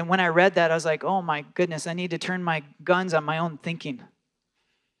he's like, and when I read that, I was like, oh my goodness, I need to turn my guns on my own thinking.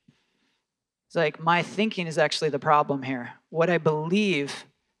 It's like, my thinking is actually the problem here. What I believe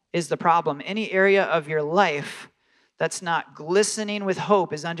is the problem. Any area of your life that's not glistening with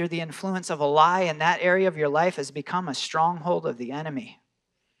hope is under the influence of a lie, and that area of your life has become a stronghold of the enemy.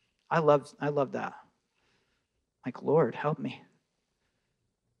 I love that. Like, Lord, help me.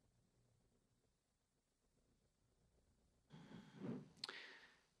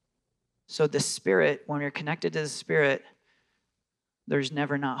 So the Spirit, when you're connected to the Spirit, there's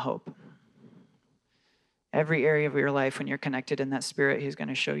never not hope. Every area of your life, when you're connected in that Spirit, he's going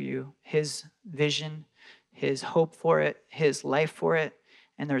to show you his vision, his hope for it, his life for it,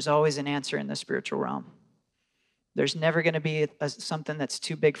 and there's always an answer in the spiritual realm. There's never going to be something that's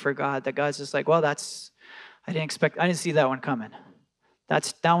too big for God, that God's just like, well, I didn't see that one coming.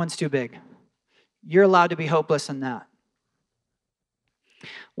 That one's too big. You're allowed to be hopeless in that.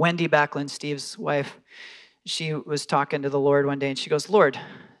 Wendy Backlund, Steve's wife, she was talking to the Lord one day, and she goes, Lord,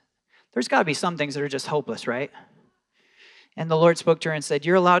 there's got to be some things that are just hopeless, right? And the Lord spoke to her and said,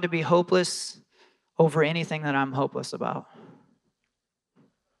 you're allowed to be hopeless over anything that I'm hopeless about.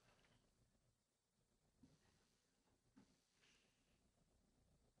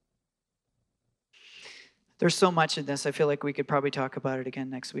 There's so much in this. I feel like we could probably talk about it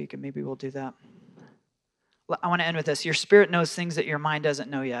again next week, and maybe we'll do that. I want to end with this. Your spirit knows things that your mind doesn't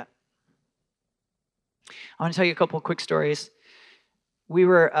know yet. I want to tell you a couple of quick stories.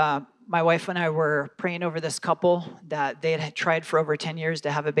 My wife and I were praying over this couple that they had tried for over 10 years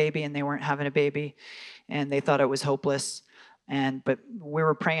to have a baby, and they weren't having a baby, and they thought it was hopeless. But we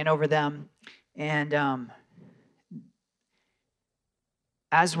were praying over them, and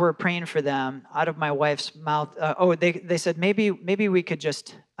as we're praying for them, out of my wife's mouth, they said maybe we could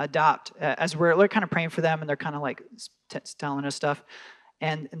just adopt. As we're kind of praying for them, and they're kind of like telling us stuff.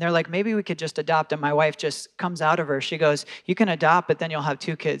 And they're like, maybe we could just adopt. And my wife just comes out of her. She goes, you can adopt, but then you'll have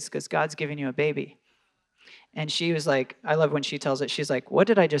 2 kids because God's giving you a baby. And she was like, I love when she tells it. She's like, what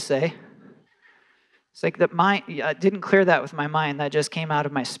did I just say? It's like I didn't clear that with my mind. That just came out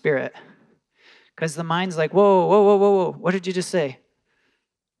of my spirit. Because the mind's like, whoa. What did you just say?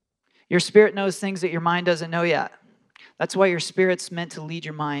 Your spirit knows things that your mind doesn't know yet. That's why your spirit's meant to lead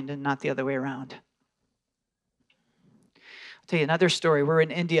your mind and not the other way around. I'll tell you another story. We're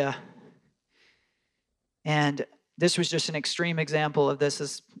in India, and this was just an extreme example of this.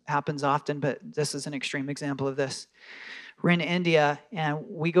 This happens often, but this is an extreme example of this. We're in India, and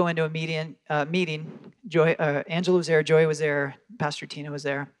we go into a meeting. Joy, Angela was there, Joy was there, Pastor Tina was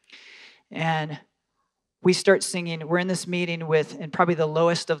there, and we start singing. We're in this meeting in probably the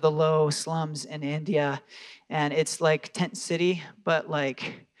lowest of the low slums in India, and it's like tent city, but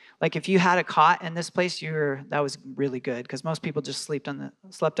like if you had a cot in this place, that was really good, because most people just slept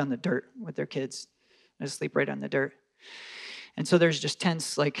on the dirt with their kids. They just sleep right on the dirt. And so there's just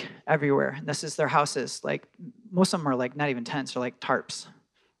tents like everywhere. And this is their houses. Like most of them are like not even tents, they're like tarps.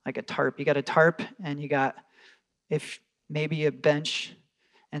 Like a tarp. You got a tarp, and you got maybe a bench,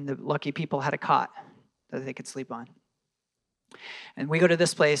 and the lucky people had a cot that they could sleep on. And we go to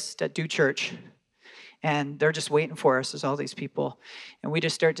this place to do church, and they're just waiting for us. There's all these people, and we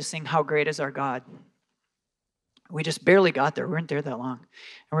just start to sing, "How Great Is Our God." We just barely got there. We weren't there that long.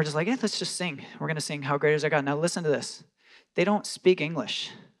 And we're just like, let's just sing. We're going to sing, "How Great Is Our God." Now listen to this. They don't speak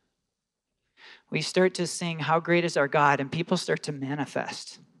English. We start to sing, "How Great Is Our God," and people start to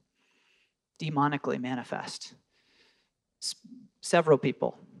manifest, demonically manifest. Several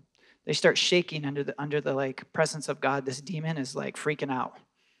people. They start shaking under the like presence of God. This demon is like freaking out.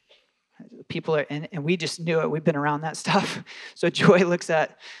 People are, and we just knew it. We've been around that stuff. So Joy looks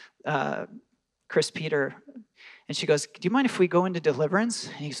at Chris Peter, and she goes, "Do you mind if we go into deliverance?"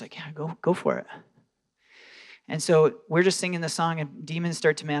 And he's like, "Yeah, go for it." And so we're just singing the song, and demons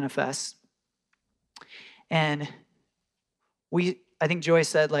start to manifest. And I think Joy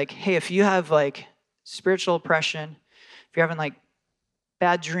said, like, hey, if you have like spiritual oppression, if you're having like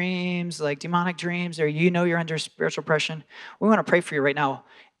bad dreams, like demonic dreams, or you're under spiritual oppression, we want to pray for you right now.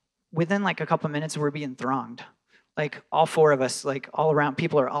 Within like a couple of minutes, we're being thronged. Like all 4 of us, like all around,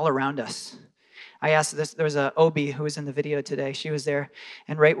 people are all around us. I asked this, there was a Obi who was in the video today. She was there.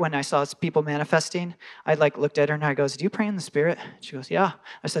 And right when I saw people manifesting, I like looked at her and I goes, "Do you pray in the Spirit?" She goes, "Yeah."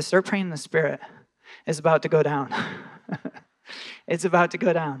 I said, "Start praying in the Spirit. It's about to go down." It's about to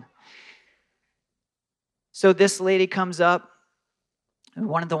go down. So this lady comes up,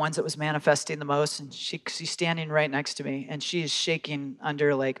 one of the ones that was manifesting the most, and she's standing right next to me, and she is shaking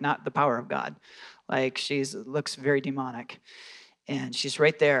under like not the power of God. Like looks very demonic. And she's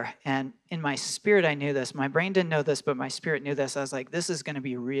right there. And in my spirit, I knew this. My brain didn't know this, but my spirit knew this. I was like, this is going to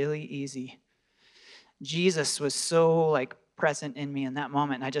be really easy. Jesus was so like present in me in that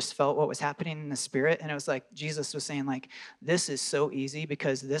moment. And I just felt what was happening in the spirit. And it was like Jesus was saying like, this is so easy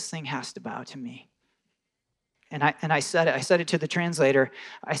because this thing has to bow to me. And I said it to the translator.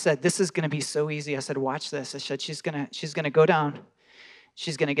 I said, this is going to be so easy. I said, watch this. I said, she's going to go down.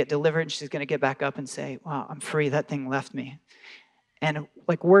 She's going to get delivered. And she's going to get back up and say, wow, I'm free. That thing left me. And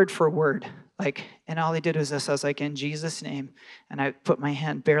like word for word, like, and all he did was this. I was like, in Jesus' name. And I put my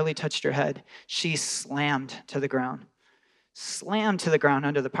hand, barely touched her head. She slammed to the ground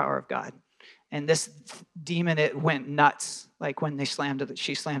under the power of God. And this demon, it went nuts. Like when she slammed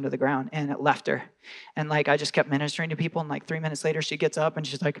to the ground, and it left her. And like, I just kept ministering to people. And like 3 minutes later, she gets up and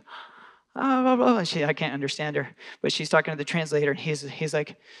she's like, oh, blah, blah, blah. I can't understand her, but she's talking to the translator, and he's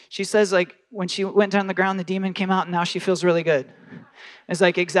like, she says like, when she went down the ground, the demon came out, and now she feels really good. It's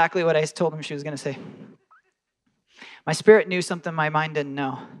like exactly what I told him she was going to say. My spirit knew something my mind didn't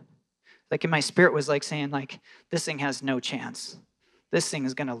know. Like in my spirit was like saying like, this thing has no chance. This thing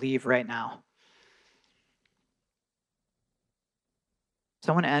is going to leave right now.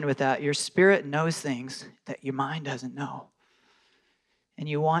 So I want to end with that. Your spirit knows things that your mind doesn't know. And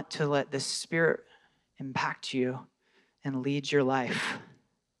you want to let the Spirit impact you and lead your life.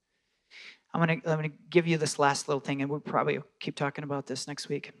 I'm going to give you this last little thing, and we'll probably keep talking about this next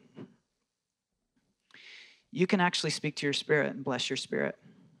week. you can actually speak to your spirit and bless your spirit.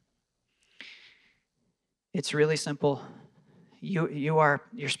 It's really simple. Your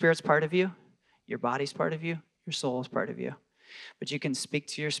spirit's part of you, your body's part of you, your soul is part of you. But you can speak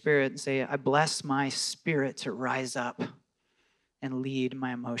to your spirit and say, I bless my spirit to rise up and lead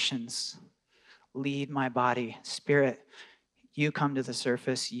my emotions, lead my body. Spirit, you come to the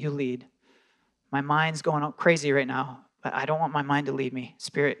surface, you lead. My mind's going crazy right now, but I don't want my mind to lead me.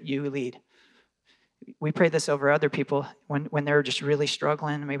 Spirit, you lead. We pray this over other people when they're just really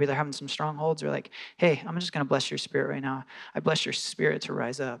struggling. Maybe they're having some strongholds. We're like, hey, I'm just going to bless your spirit right now. I bless your spirit to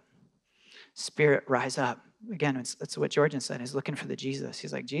rise up. Spirit, rise up. Again, that's what Georgian said. He's looking for the Jesus.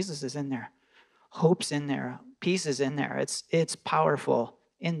 He's like, Jesus is in there. Hope's in there. Peace is in there. It's powerful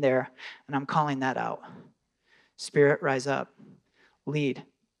in there. And I'm calling that out. Spirit, rise up. Lead.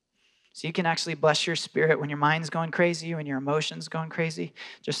 So you can actually bless your spirit when your mind's going crazy, when your emotions going crazy.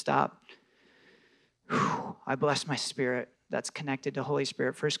 Just stop. I bless my spirit. That's connected to Holy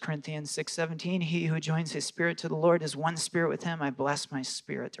Spirit. 1 Corinthians 6:17, he who joins his spirit to the Lord is one spirit with him. I bless my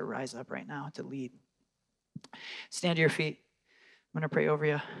spirit to rise up right now, to lead. Stand to your feet. I'm going to pray over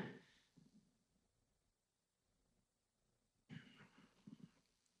you.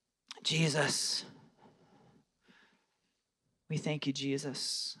 Jesus. We thank you,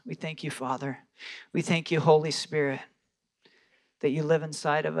 Jesus. We thank you, Father. We thank you, Holy Spirit, that you live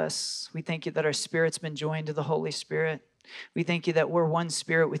inside of us. We thank you that our spirit's been joined to the Holy Spirit. We thank you that we're one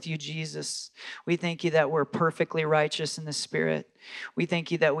spirit with you, Jesus. We thank you that we're perfectly righteous in the Spirit. We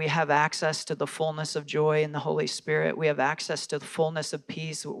thank you that we have access to the fullness of joy in the Holy Spirit. We have access to the fullness of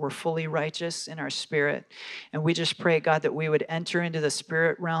peace. We're fully righteous in our spirit. And we just pray, God, that we would enter into the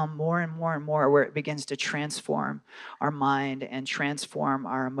spirit realm more and more and more, where it begins to transform our mind and transform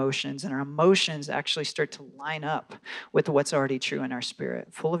our emotions. And our emotions actually start to line up with what's already true in our spirit,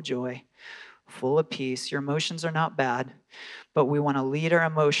 full of joy, full of peace. Your emotions are not bad, but we want to lead our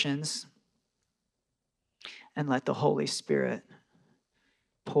emotions and let the Holy Spirit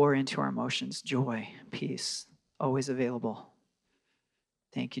pour into our emotions joy, peace, always available.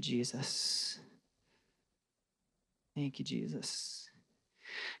 Thank you, Jesus. Thank you, Jesus.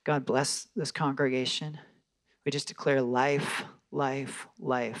 God bless this congregation. We just declare life, life,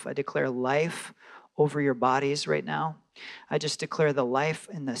 life. I declare life over your bodies right now. I just declare the life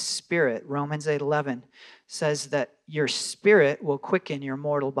in the spirit. Romans 8:11 says that your spirit will quicken your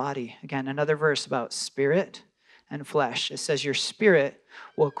mortal body. Again, another verse about spirit and flesh. It says your spirit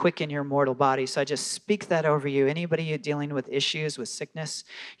will quicken your mortal body. So I just speak that over you. Anybody dealing with issues, with sickness,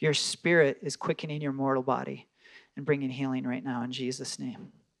 your spirit is quickening your mortal body and bringing healing right now in Jesus'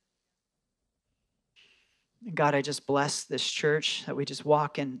 name. And God, I just bless this church, that we just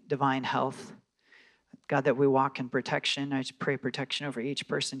walk in divine health. God, that we walk in protection. I just pray protection over each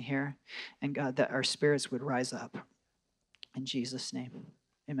person here. And God, that our spirits would rise up. In Jesus' name,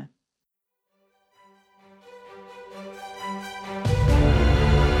 amen.